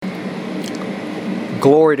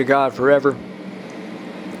Glory to God forever.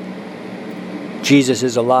 Jesus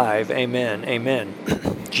is alive. Amen. Amen.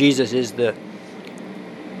 Jesus is the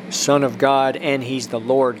Son of God, and He's the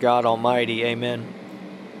Lord God Almighty. Amen.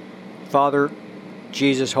 Father,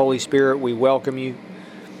 Jesus, Holy Spirit, we welcome you.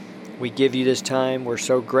 We give you this time. We're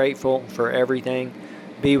so grateful for everything.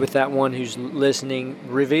 Be with that one who's listening.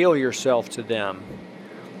 Reveal yourself to them.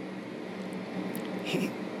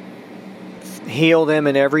 Heal them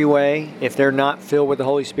in every way. If they're not filled with the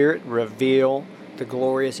Holy Spirit, reveal the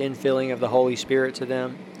glorious infilling of the Holy Spirit to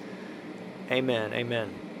them. Amen.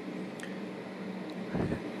 Amen.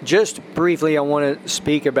 Just briefly, I want to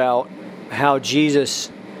speak about how Jesus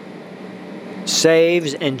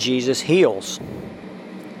saves and Jesus heals.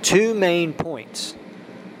 Two main points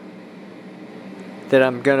that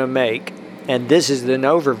I'm going to make, and this is an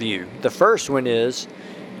overview. The first one is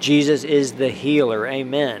Jesus is the healer.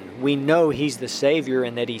 Amen. We know He's the Savior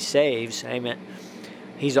and that He saves. Amen.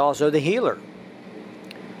 He's also the healer.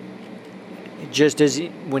 Just as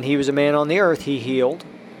when He was a man on the earth, He healed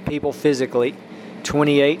people physically.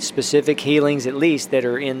 28 specific healings at least that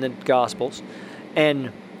are in the Gospels.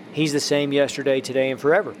 And He's the same yesterday, today, and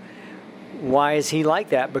forever. Why is He like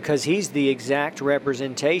that? Because He's the exact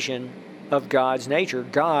representation of God's nature.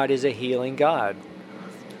 God is a healing God.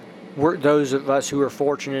 Those of us who are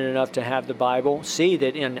fortunate enough to have the Bible see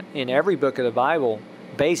that in every book of the Bible,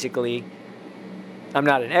 basically, I'm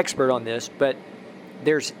not an expert on this, but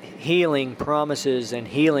there's healing promises and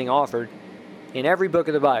healing offered in every book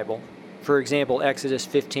of the Bible. For example, Exodus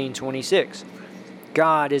 15:26.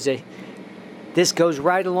 God is this goes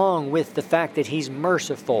right along with the fact that He's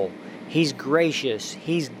merciful, He's gracious,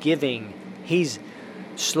 He's giving, He's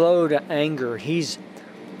slow to anger, He's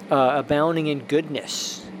abounding in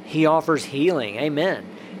goodness. He offers healing, amen,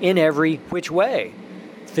 in every which way,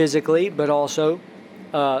 physically, but also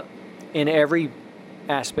in every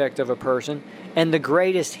aspect of a person. And the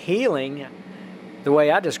greatest healing, the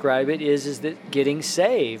way I describe it, is that getting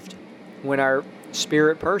saved. When our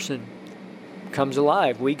spirit person comes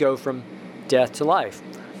alive, we go from death to life.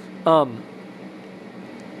 Now,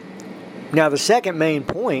 the second main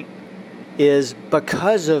point is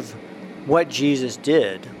because of what Jesus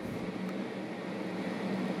did,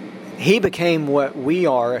 He became what we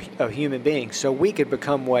are, a human being, so we could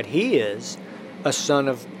become what He is, a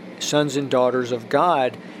sons and daughters of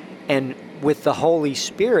God. And with the Holy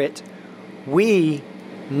Spirit, we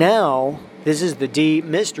now, this is the deep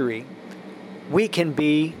mystery, we can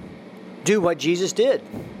do what Jesus did.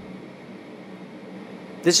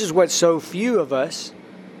 This is what so few of us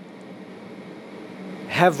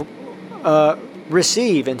have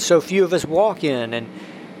received, and so few of us walk in. And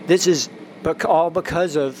this is all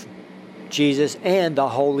because of Jesus and the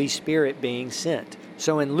Holy Spirit being sent.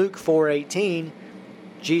 So in Luke 4:18,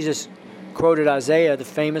 Jesus quoted Isaiah, the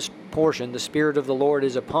famous portion, "The Spirit of the Lord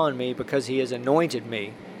is upon me because He has anointed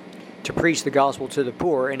me to preach the gospel to the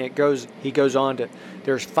poor." And he goes on to,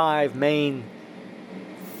 there's 5 main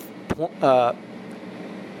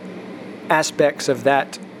aspects of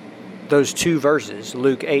those 2 verses,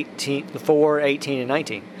 Luke 4:18 and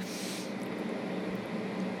 19.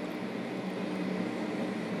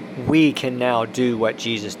 We can now do what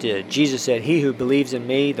Jesus did. Jesus said, "He who believes in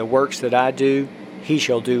me, the works that I do, he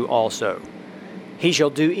shall do also. He shall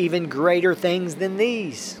do even greater things than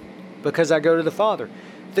these, because I go to the Father."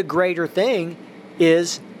 The greater thing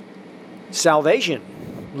is salvation,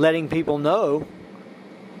 letting people know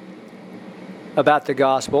about the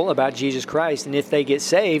gospel, about Jesus Christ, and if they get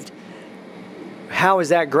saved, how is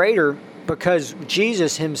that greater? Because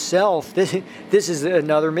Jesus Himself, this is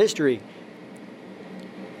another mystery.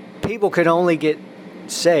 People could only get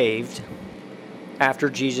saved after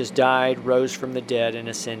Jesus died, rose from the dead, and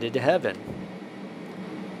ascended to heaven.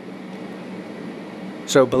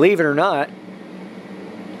 So believe it or not,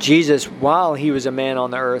 Jesus, while He was a man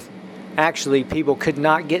on the earth, actually people could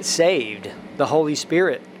not get saved. The Holy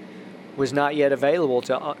Spirit was not yet available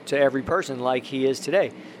to every person like He is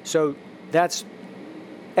today. So that's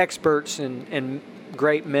experts and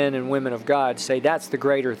great men and women of God say that's the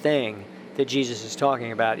greater thing that Jesus is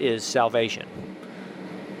talking about, is salvation.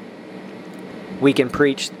 We can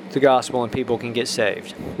preach the gospel and people can get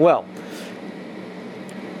saved. Well,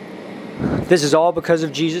 this is all because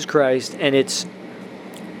of Jesus Christ, and it's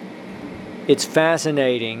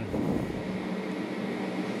fascinating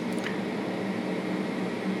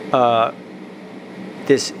the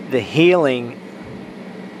healing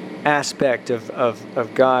aspect of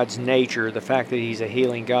God's nature, the fact that He's a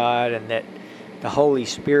healing God and that the Holy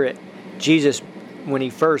Spirit, Jesus, when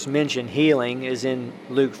He first mentioned healing, is in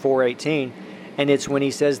Luke 4:18, and it's when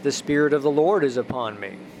He says, "The Spirit of the Lord is upon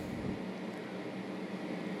me."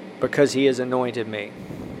 because he has anointed me.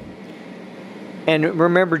 And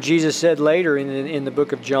remember, Jesus said later in the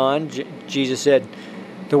book of John, Jesus said,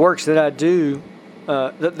 the works that I do,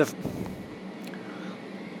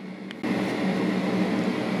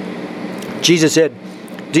 Jesus said,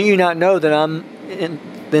 do you not know that I'm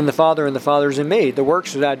in the Father and the Father is in me? The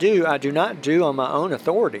works that I do not do on my own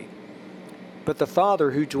authority, but the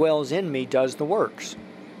Father who dwells in me does the works.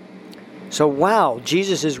 So wow,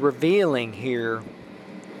 Jesus is revealing here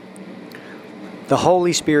the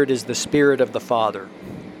Holy Spirit is the Spirit of the Father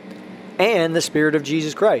and the Spirit of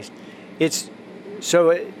Jesus Christ. It's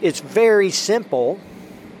very simple.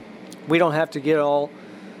 We don't have to get all,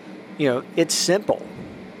 it's simple.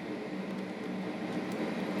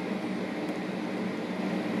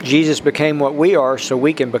 Jesus became what we are so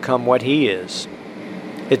we can become what he is.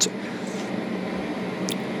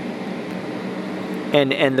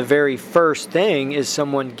 And the very first thing is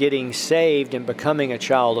someone getting saved and becoming a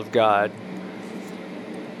child of God.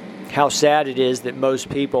 How sad it is that most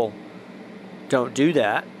people don't do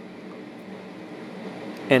that.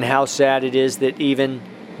 And how sad it is that even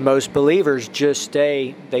most believers just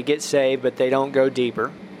they get saved, but they don't go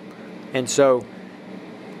deeper. And so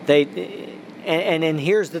and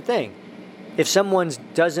here's the thing. If someone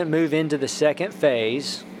doesn't move into the second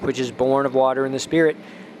phase, which is born of water and the Spirit,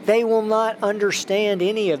 they will not understand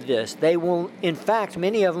any of this. They will, in fact,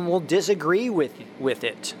 many of them will disagree with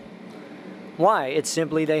it. Why? It's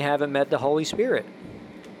simply they haven't met the Holy Spirit.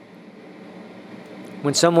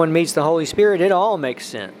 When someone meets the Holy Spirit, it all makes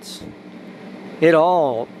sense. It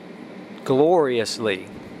all gloriously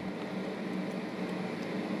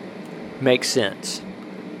makes sense.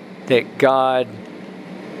 That God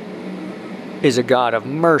is a God of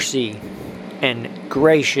mercy and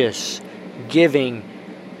gracious, giving,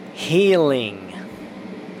 healing.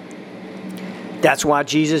 That's why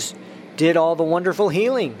Jesus did all the wonderful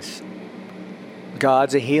healings.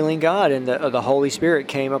 God's a healing God, and the Holy Spirit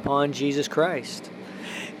came upon Jesus Christ.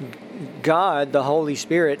 God, the Holy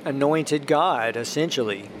Spirit, anointed God,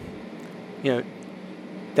 essentially.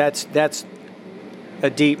 That's a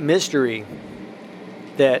deep mystery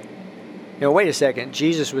that, wait a second,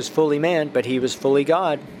 Jesus was fully man, but he was fully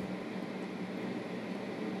God.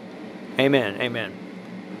 Amen, amen.